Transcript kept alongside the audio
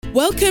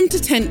Welcome to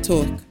Tent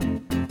Talk,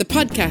 the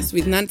podcast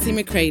with Nancy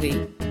McCready,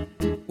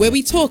 where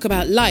we talk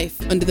about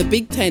life under the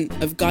big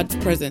tent of God's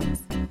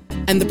presence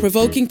and the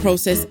provoking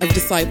process of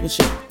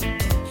discipleship.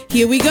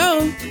 Here we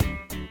go.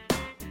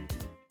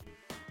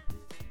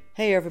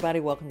 Hey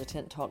everybody, welcome to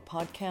Tent Talk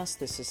Podcast.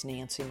 This is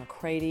Nancy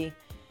McCready.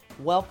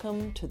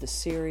 Welcome to the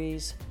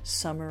series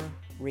Summer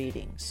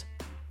Readings.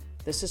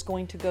 This is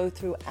going to go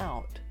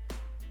throughout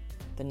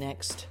the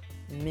next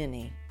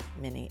many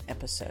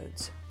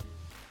episodes.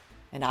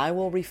 And I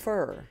will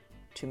refer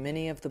to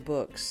many of the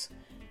books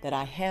that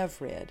I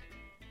have read,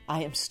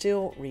 I am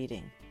still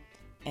reading,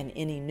 and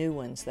any new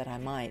ones that I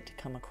might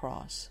come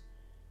across.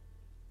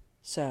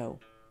 So,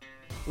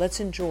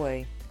 let's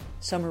enjoy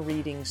summer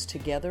readings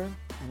together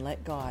and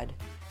let God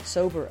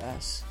sober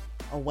us,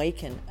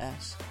 awaken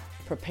us,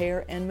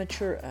 prepare and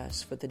mature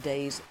us for the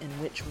days in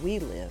which we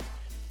live,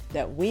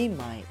 that we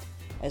might,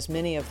 as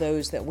many of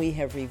those that we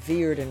have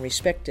revered and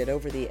respected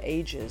over the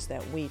ages,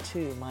 that we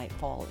too might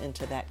fall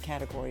into that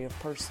category of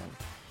person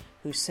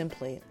who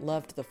simply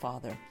loved the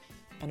Father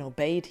and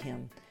obeyed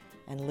Him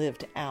and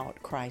lived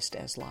out Christ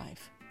as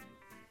life.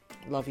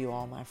 Love you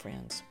all, my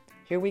friends.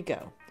 Here we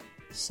go.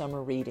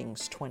 Summer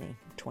Readings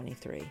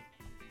 2023.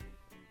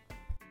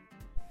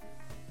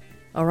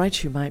 All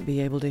right, you might be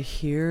able to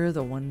hear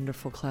the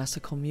wonderful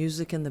classical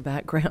music in the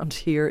background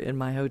here in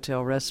my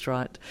hotel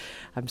restaurant.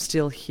 I'm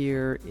still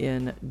here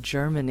in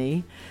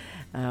Germany.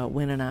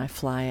 Wynn and I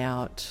fly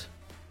out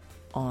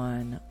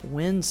on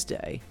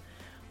Wednesday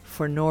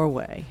for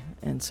Norway.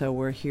 And so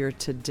we're here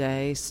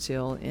today,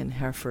 still in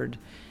Herford,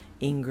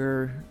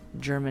 Inger,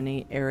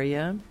 Germany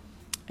area.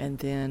 And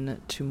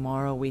then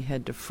tomorrow we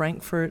head to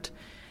Frankfurt.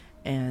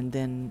 And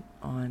then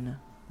on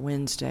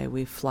Wednesday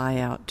we fly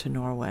out to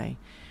Norway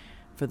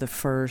for the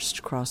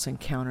first cross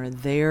encounter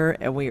there,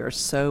 and we are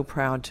so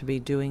proud to be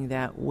doing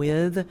that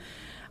with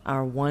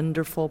our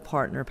wonderful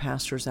partner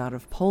pastors out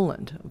of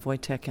Poland,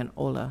 Wojtek and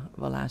Ola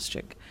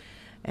Velasquez.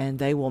 And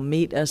they will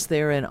meet us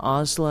there in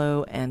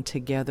Oslo, and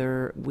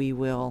together we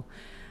will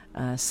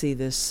see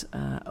this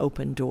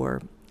open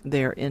door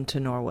there into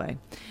Norway.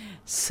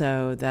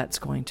 So that's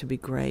going to be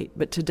great.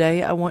 But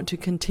today I want to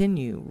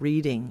continue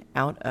reading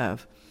out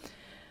of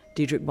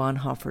Dietrich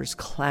Bonhoeffer's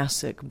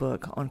classic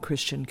book on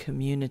Christian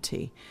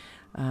community.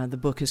 The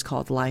book is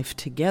called Life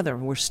Together.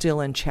 We're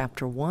still in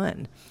chapter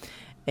 1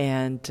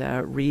 and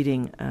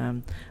reading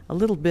a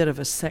little bit of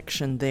a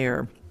section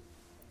there.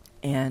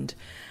 And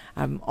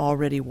I'm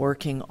already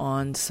working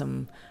on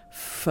some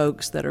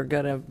folks that are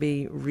going to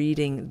be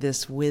reading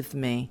this with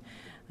me,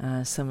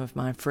 some of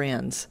my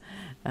friends.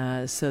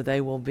 So they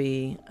will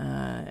be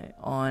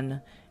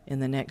on in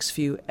the next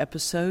few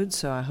episodes.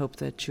 So I hope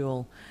that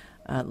you'll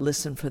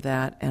listen for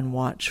that and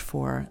watch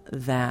for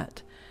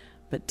that.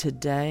 But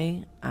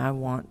today I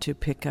want to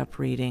pick up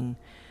reading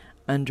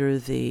under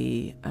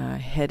the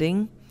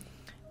heading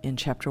in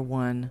chapter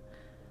 1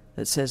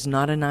 that says,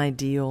 not an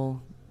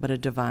ideal, but a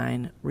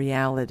divine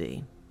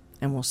reality.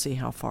 And we'll see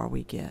how far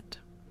we get.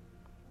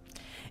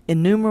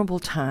 Innumerable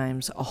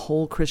times a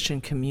whole Christian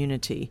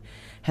community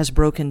has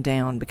broken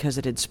down because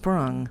it had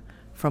sprung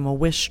from a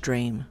wish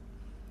dream.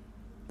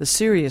 The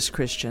serious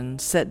Christian,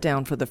 set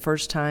down for the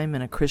first time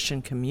in a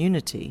Christian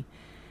community,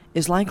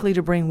 is likely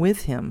to bring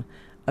with him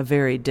a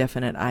very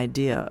definite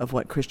idea of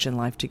what Christian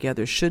life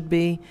together should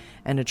be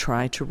and to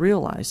try to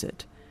realize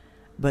it.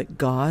 But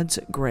God's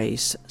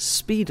grace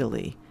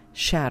speedily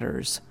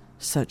shatters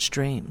such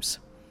dreams.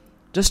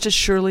 Just as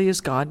surely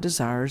as God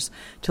desires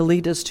to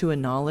lead us to a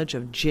knowledge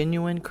of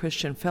genuine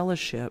Christian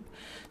fellowship,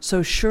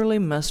 so surely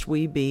must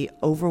we be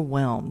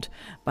overwhelmed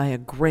by a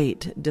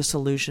great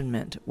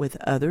disillusionment with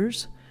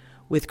others,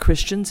 with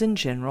Christians in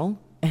general,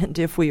 and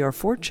if we are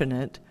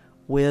fortunate,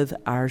 with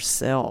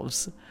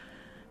ourselves.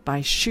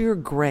 By sheer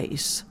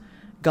grace,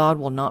 God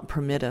will not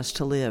permit us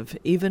to live,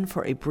 even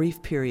for a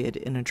brief period,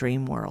 in a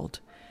dream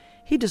world.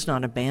 He does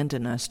not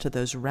abandon us to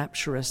those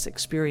rapturous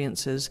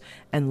experiences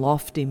and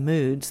lofty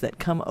moods that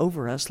come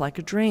over us like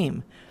a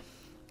dream.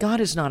 God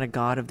is not a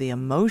God of the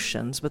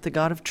emotions, but the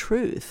God of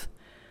truth.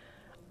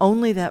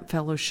 Only that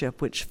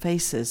fellowship which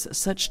faces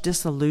such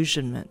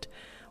disillusionment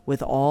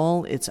with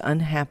all its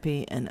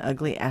unhappy and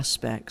ugly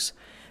aspects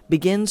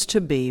begins to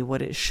be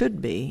what it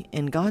should be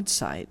in God's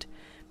sight,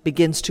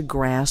 begins to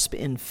grasp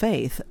in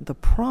faith the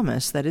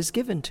promise that is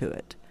given to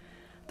it.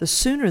 The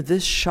sooner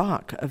this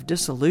shock of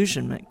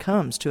disillusionment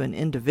comes to an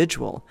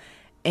individual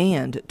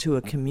and to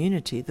a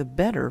community, the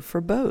better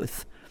for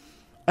both.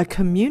 A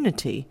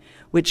community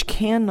which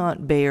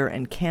cannot bear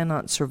and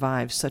cannot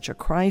survive such a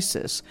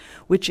crisis,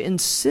 which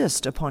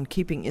insists upon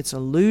keeping its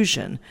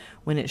illusion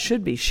when it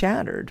should be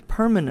shattered,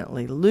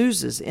 permanently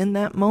loses in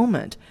that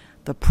moment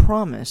the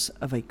promise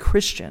of a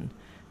Christian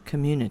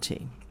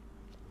community.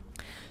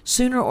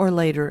 Sooner or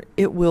later,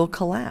 it will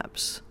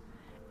collapse.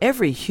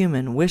 Every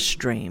human wish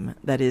dream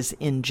that is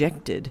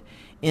injected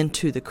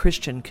into the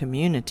Christian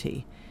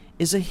community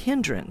is a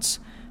hindrance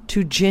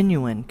to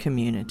genuine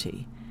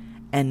community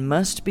and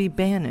must be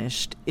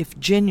banished if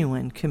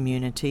genuine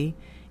community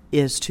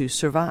is to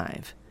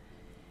survive.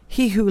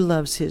 He who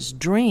loves his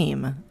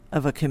dream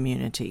of a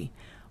community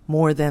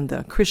more than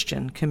the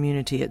Christian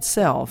community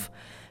itself,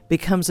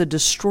 becomes a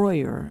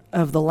destroyer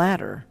of the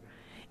latter,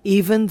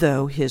 even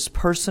though his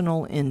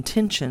personal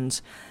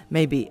intentions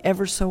may be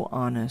ever so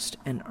honest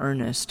and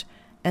earnest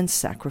and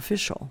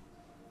sacrificial.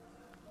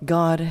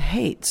 God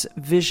hates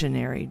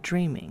visionary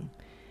dreaming.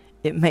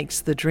 It makes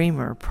the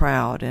dreamer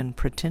proud and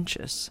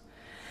pretentious.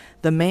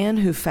 The man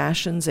who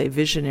fashions a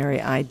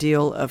visionary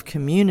ideal of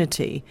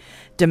community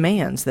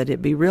demands that it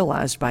be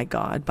realized by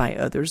God, by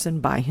others,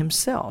 and by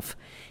himself.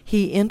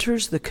 He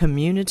enters the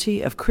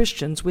community of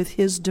Christians with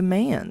his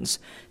demands,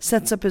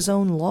 sets up his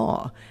own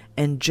law,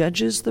 and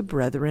judges the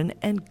brethren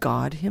and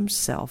God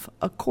himself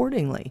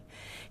accordingly.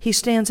 He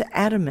stands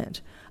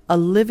adamant, a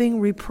living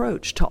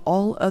reproach to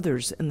all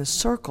others in the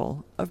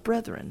circle of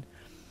brethren.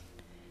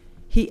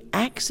 He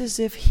acts as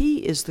if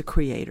he is the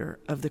creator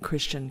of the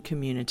Christian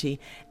community,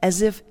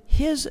 as if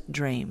his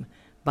dream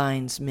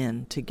binds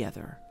men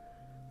together.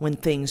 When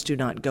things do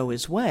not go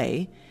his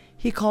way,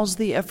 he calls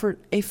the effort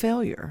a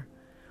failure.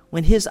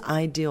 When his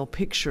ideal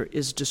picture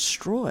is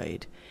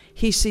destroyed,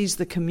 he sees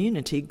the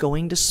community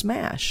going to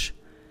smash.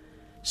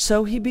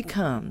 So he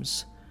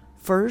becomes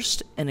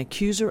first an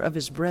accuser of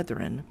his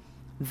brethren,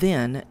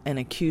 then an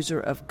accuser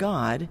of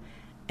God,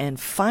 and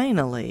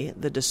finally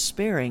the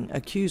despairing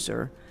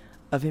accuser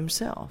of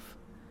himself.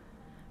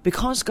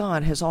 Because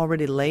God has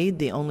already laid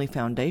the only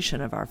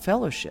foundation of our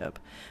fellowship,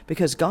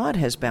 because God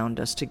has bound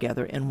us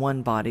together in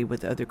one body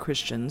with other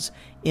Christians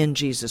in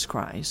Jesus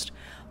Christ,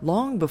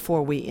 long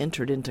before we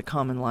entered into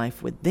common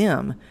life with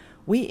them,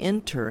 we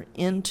enter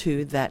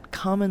into that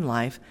common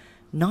life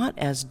not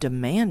as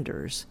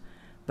demanders,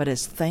 but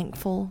as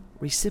thankful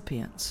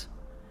recipients.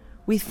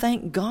 We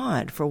thank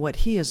God for what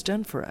he has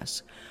done for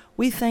us.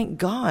 We thank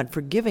God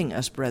for giving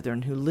us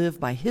brethren who live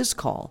by his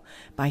call,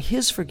 by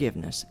his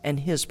forgiveness,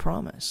 and his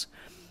promise.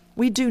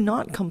 We do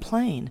not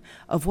complain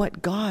of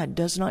what God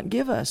does not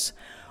give us.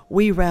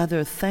 We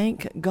rather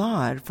thank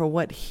God for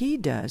what he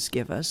does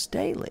give us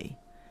daily.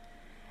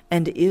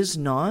 And is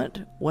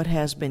not what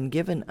has been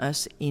given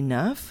us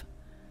enough?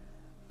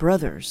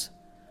 Brothers,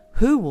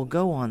 who will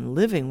go on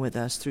living with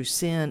us through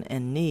sin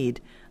and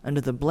need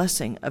under the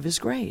blessing of his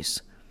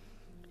grace?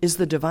 Is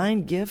the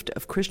divine gift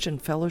of Christian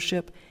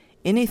fellowship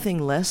anything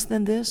less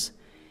than this?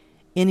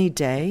 Any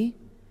day,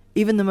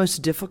 even the most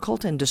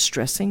difficult and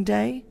distressing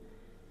day?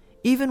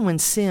 Even when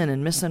sin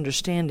and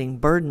misunderstanding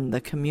burden the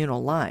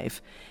communal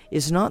life,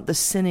 is not the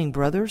sinning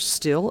brother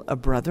still a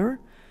brother,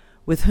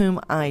 with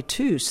whom I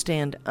too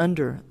stand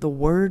under the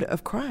word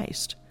of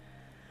Christ?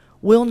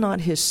 Will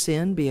not his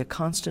sin be a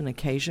constant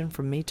occasion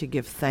for me to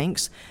give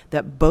thanks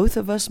that both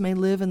of us may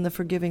live in the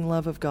forgiving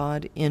love of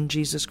God in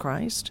Jesus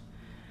Christ?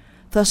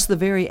 Thus the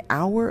very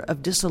hour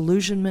of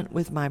disillusionment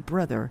with my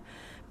brother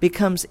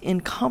becomes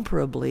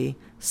incomparably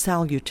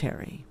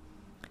salutary,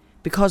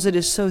 because it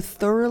is so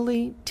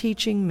thoroughly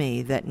teaching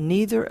me that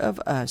neither of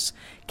us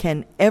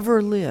can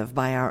ever live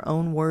by our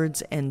own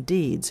words and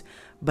deeds,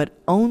 but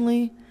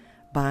only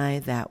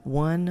by that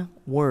one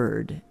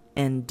word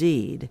and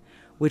deed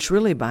which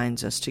really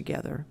binds us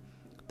together,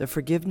 the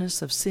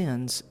forgiveness of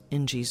sins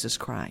in Jesus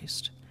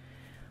Christ.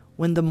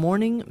 When the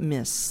morning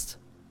mists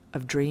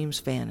of dreams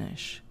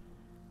vanish,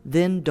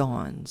 then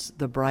dawns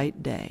the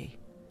bright day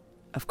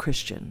of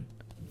Christian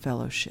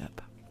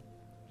fellowship.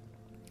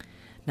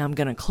 Now I'm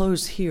going to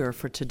close here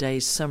for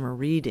today's summer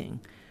reading,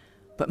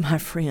 but my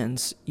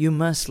friends, you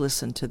must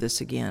listen to this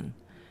again.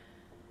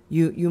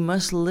 You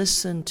must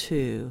listen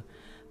to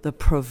the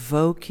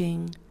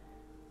provoking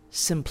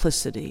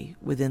simplicity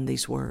within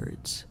these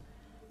words.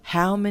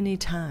 How many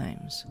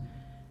times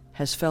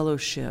has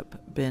fellowship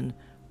been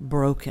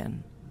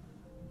broken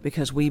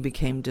because we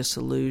became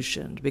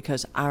disillusioned,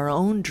 because our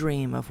own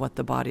dream of what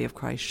the body of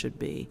Christ should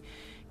be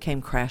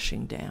came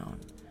crashing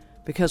down,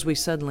 because we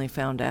suddenly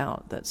found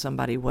out that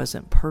somebody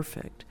wasn't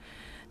perfect.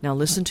 Now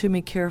listen to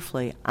me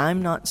carefully.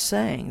 I'm not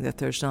saying that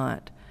there's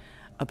not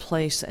a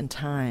place and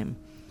time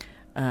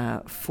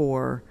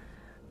for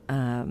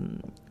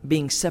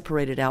being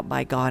separated out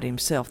by God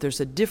himself. There's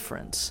a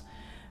difference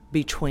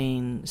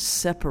between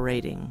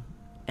separating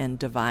and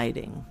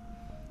dividing.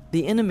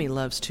 The enemy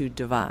loves to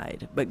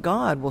divide, but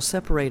God will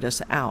separate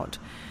us out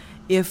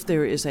if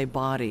there is a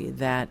body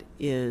that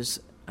is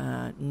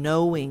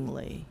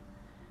knowingly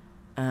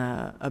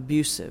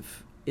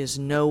abusive, is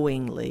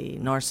knowingly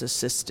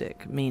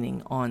narcissistic,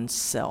 meaning on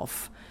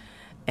self,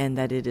 and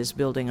that it is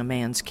building a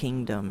man's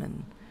kingdom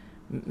and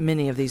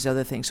many of these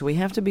other things. So we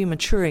have to be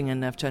maturing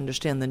enough to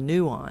understand the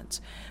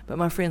nuance. But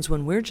my friends,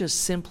 when we're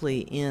just simply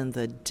in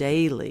the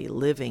daily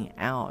living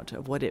out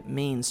of what it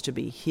means to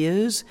be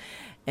his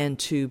and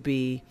to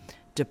be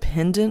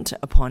dependent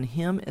upon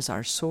him as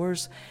our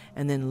source,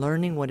 and then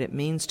learning what it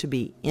means to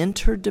be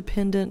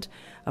interdependent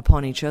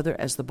upon each other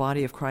as the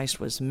body of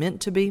Christ was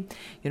meant to be.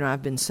 You know,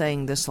 I've been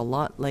saying this a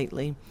lot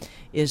lately,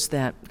 is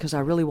that, because I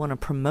really want to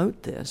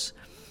promote this,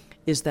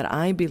 is that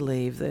I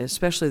believe that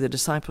especially the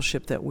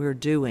discipleship that we're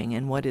doing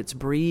and what it's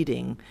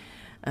breeding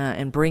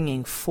and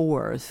bringing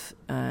forth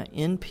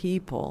in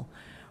people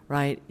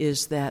right,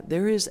 is that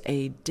there is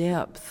a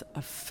depth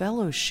of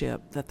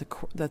fellowship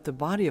that the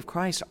body of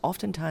Christ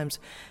oftentimes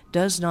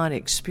does not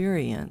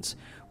experience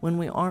when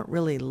we aren't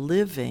really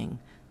living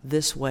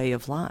this way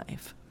of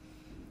life,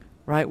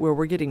 right, where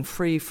we're getting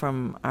free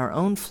from our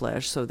own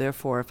flesh. So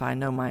therefore, if I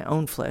know my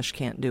own flesh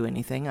can't do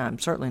anything, I'm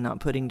certainly not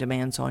putting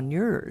demands on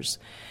yours.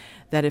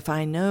 That if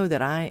I know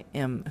that I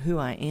am who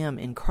I am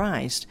in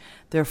Christ,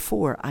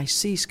 therefore I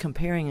cease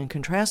comparing and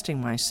contrasting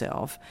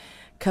myself,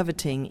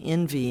 coveting,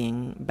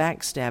 envying,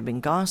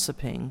 backstabbing,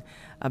 gossiping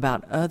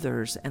about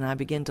others, and I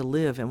begin to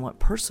live in what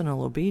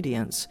personal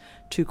obedience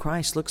to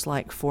Christ looks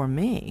like for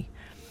me.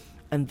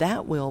 And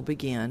that will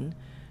begin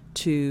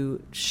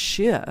to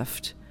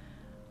shift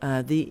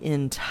the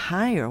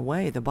entire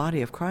way the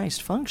body of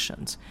Christ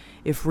functions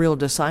if real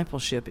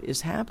discipleship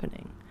is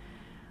happening.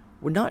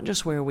 We're not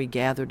just where we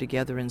gather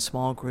together in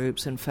small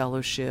groups and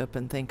fellowship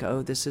and think,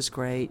 oh, this is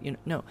great.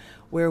 No,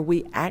 where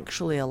we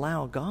actually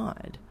allow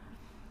God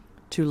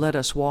to let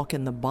us walk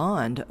in the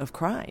bond of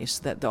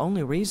Christ, that the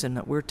only reason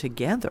that we're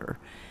together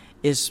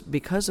is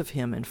because of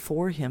Him and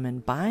for Him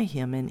and by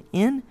Him and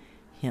in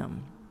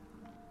Him.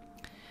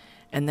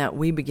 And that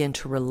we begin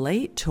to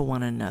relate to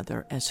one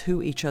another as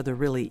who each other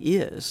really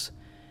is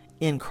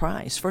in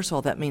Christ. First of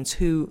all, that means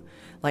who,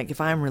 like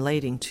if I'm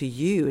relating to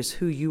you, is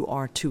who you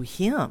are to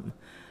Him.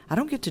 I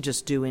don't get to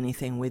just do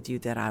anything with you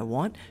that I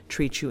want,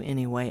 treat you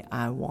any way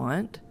I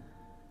want,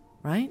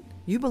 right?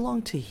 You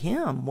belong to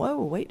Him.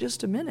 Whoa, wait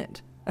just a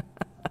minute.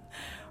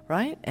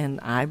 Right? And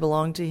I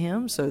belong to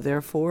Him, so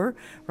therefore,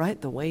 right,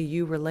 the way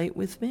you relate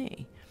with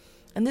me.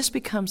 And this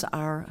becomes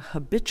our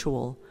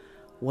habitual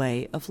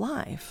way of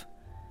life,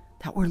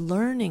 that we're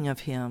learning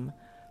of Him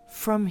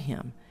from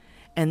Him.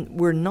 And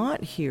we're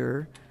not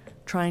here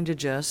trying to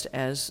just,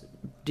 as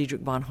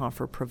Dietrich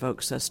Bonhoeffer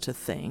provokes us to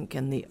think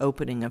in the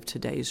opening of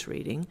today's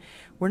reading,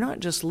 we're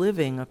not just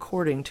living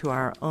according to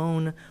our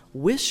own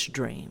wish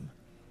dream.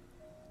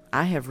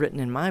 I have written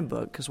in my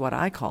book, because what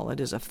I call it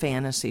is a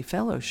fantasy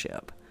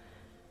fellowship,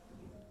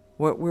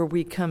 where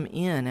we come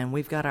in and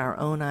we've got our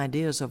own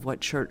ideas of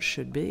what church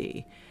should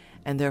be,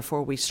 and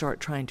therefore we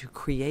start trying to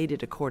create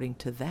it according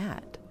to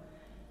that.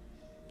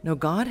 No,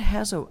 God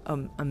has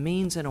a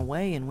means and a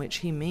way in which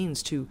He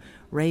means to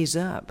raise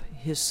up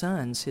His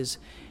sons,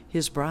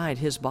 His bride,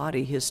 His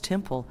body, His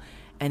temple,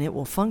 and it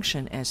will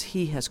function as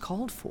He has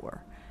called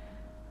for.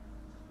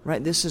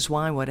 Right? This is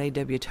why what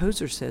A.W.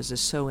 Tozer says is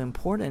so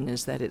important,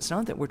 is that it's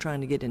not that we're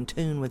trying to get in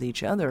tune with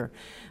each other,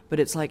 but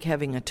it's like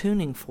having a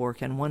tuning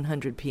fork and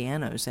 100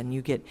 pianos, and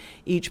you get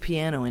each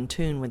piano in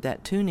tune with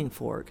that tuning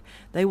fork.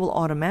 They will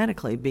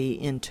automatically be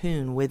in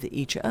tune with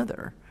each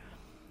other.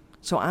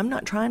 So I'm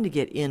not trying to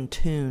get in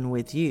tune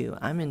with you.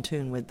 I'm in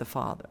tune with the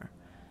Father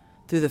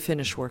through the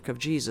finished work of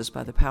Jesus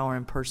by the power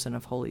and person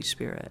of Holy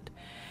Spirit.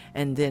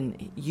 And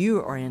then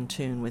you are in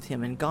tune with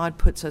Him, and God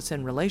puts us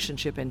in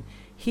relationship, and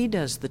He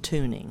does the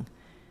tuning,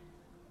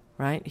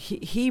 right?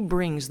 He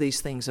brings these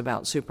things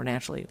about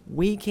supernaturally.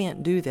 We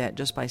can't do that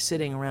just by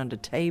sitting around a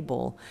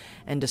table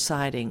and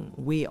deciding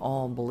we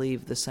all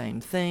believe the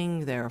same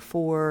thing,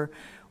 therefore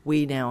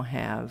we now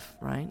have,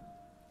 right?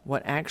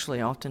 What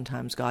actually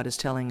oftentimes God is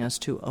telling us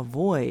to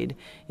avoid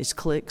is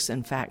cliques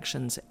and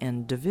factions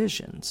and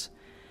divisions,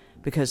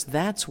 because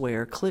that's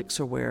where cliques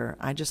are where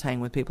I just hang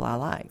with people I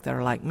like, that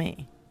are like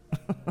me.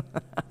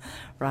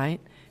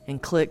 Right?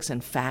 And cliques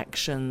and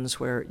factions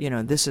where,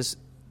 this is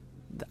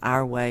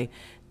our way,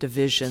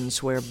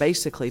 divisions where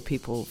basically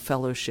people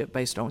fellowship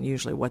based on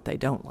usually what they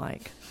don't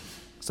like.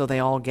 So they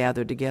all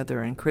gather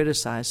together and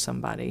criticize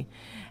somebody,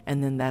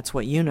 and then that's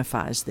what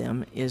unifies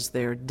them, is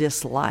their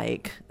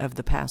dislike of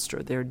the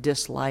pastor, their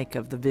dislike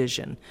of the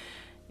vision.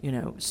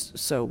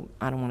 So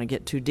I don't want to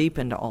get too deep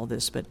into all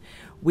this, but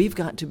we've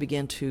got to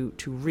begin to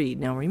read.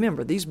 Now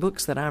remember, these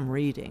books that I'm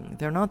reading,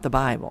 they're not the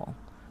Bible.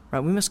 Right?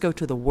 We must go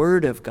to the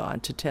Word of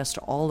God to test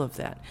all of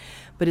that.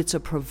 But it's a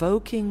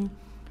provoking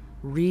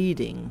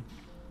reading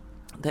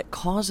that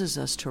causes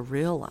us to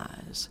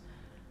realize,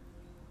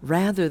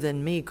 rather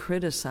than me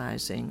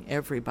criticizing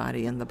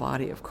everybody in the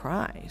body of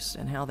Christ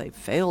and how they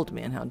failed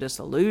me and how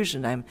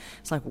disillusioned I am,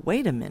 it's like,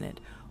 wait a minute,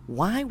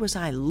 why was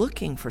I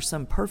looking for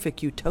some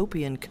perfect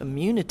utopian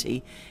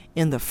community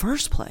in the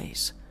first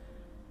place?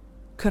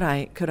 Could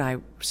I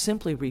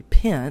simply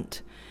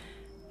repent,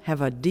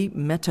 have a deep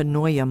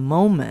metanoia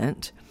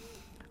moment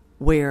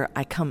where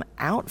I come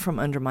out from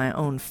under my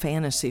own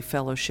fantasy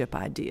fellowship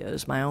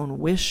ideas, my own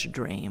wish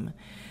dream,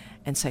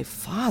 and say,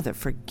 Father,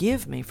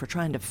 forgive me for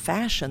trying to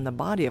fashion the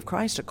body of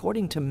Christ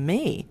according to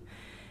me,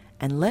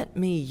 and let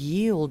me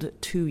yield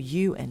to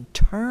you and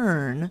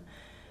turn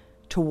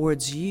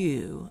towards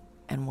you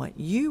and what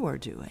you are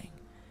doing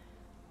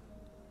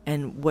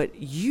and what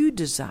you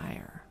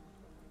desire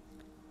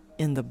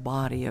in the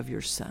body of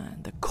your Son,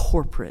 the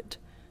corporate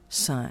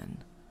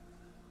Son.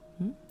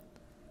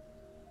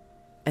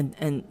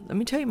 And let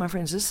me tell you, my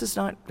friends, this is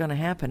not going to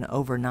happen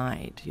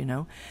overnight,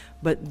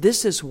 But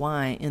this is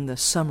why in the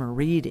summer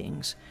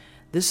readings,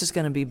 this is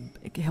going to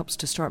it helps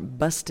to start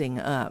busting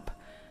up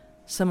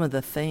some of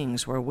the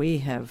things where we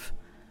have,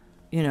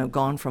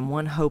 gone from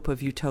one hope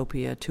of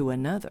utopia to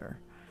another.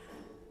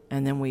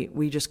 And then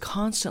we just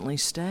constantly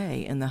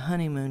stay in the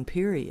honeymoon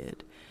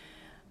period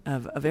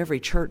of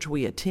every church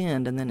we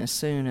attend, and then as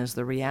soon as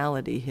the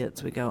reality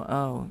hits, we go,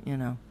 oh,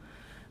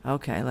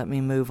 okay, let me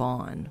move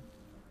on,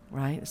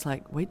 right? It's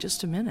like, wait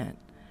just a minute.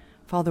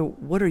 Father,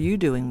 what are you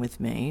doing with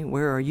me?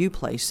 Where are you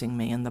placing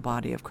me in the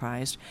body of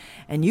Christ?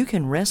 And you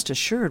can rest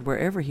assured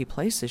wherever he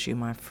places you,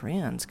 my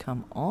friends,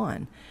 come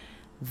on.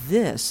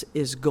 This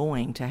is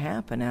going to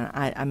happen. And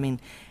I mean,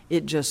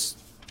 it just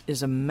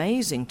is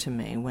amazing to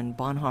me when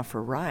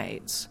Bonhoeffer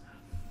writes,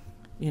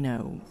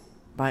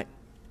 by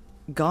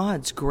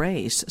God's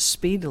grace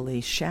speedily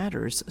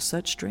shatters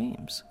such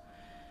dreams.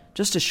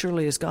 Just as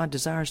surely as God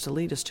desires to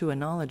lead us to a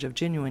knowledge of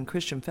genuine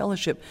Christian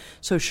fellowship,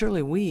 so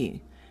surely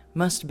we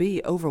must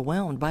be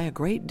overwhelmed by a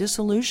great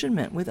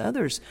disillusionment with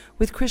others,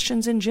 with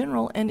Christians in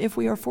general, and if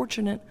we are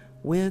fortunate,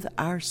 with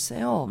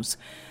ourselves.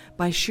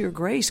 By sheer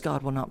grace,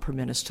 God will not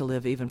permit us to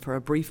live even for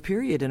a brief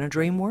period in a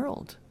dream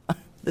world.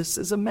 This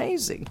is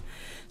amazing.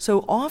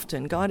 So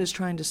often, God is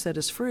trying to set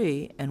us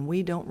free, and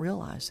we don't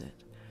realize it.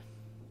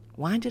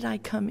 Why did I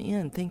come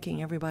in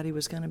thinking everybody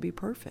was going to be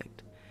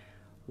perfect?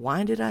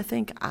 Why did I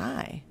think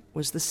I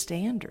was the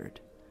standard?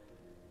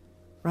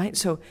 Right?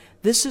 So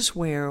this is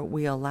where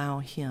we allow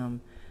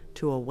him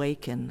to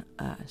awaken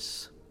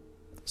us.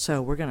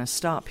 So we're going to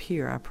stop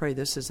here. I pray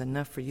this is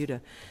enough for you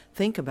to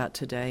think about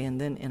today. And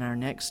then in our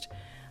next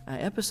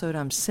episode,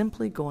 I'm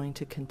simply going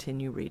to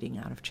continue reading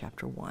out of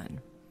chapter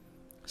 1.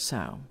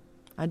 So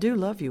I do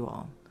love you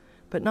all,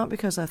 but not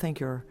because I think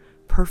you're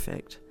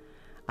perfect.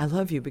 I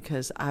love you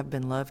because I've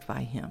been loved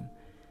by him.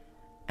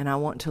 And I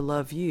want to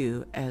love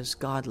you as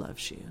God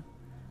loves you,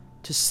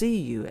 to see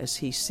you as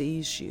he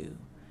sees you,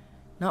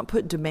 not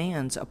put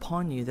demands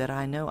upon you that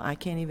I know I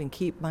can't even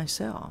keep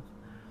myself.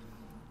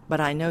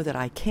 But I know that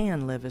I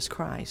can live as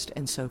Christ,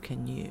 and so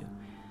can you.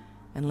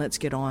 And let's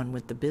get on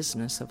with the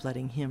business of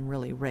letting him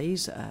really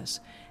raise us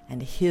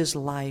and his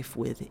life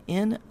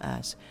within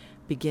us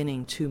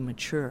beginning to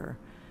mature.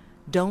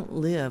 Don't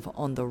live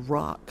on the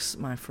rocks,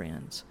 my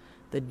friends,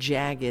 the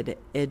jagged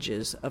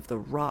edges of the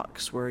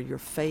rocks where your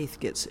faith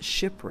gets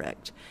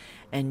shipwrecked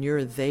and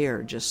you're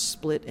there just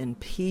split in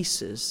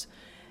pieces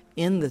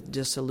in the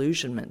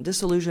disillusionment.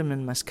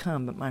 Disillusionment must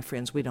come, but my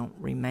friends, we don't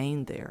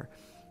remain there.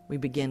 We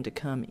begin to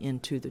come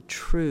into the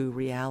true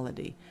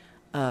reality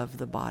of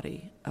the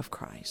body of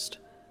Christ.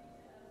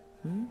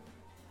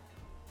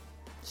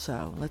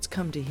 So let's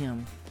come to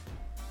him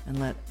and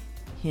let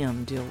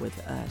him deal with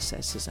us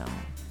as his own.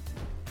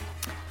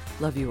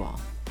 Love you all.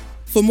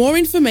 For more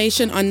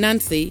information on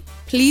Nancy,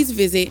 please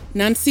visit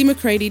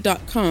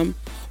nancymccready.com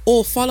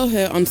or follow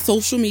her on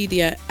social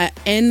media at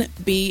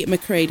NB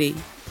McCready.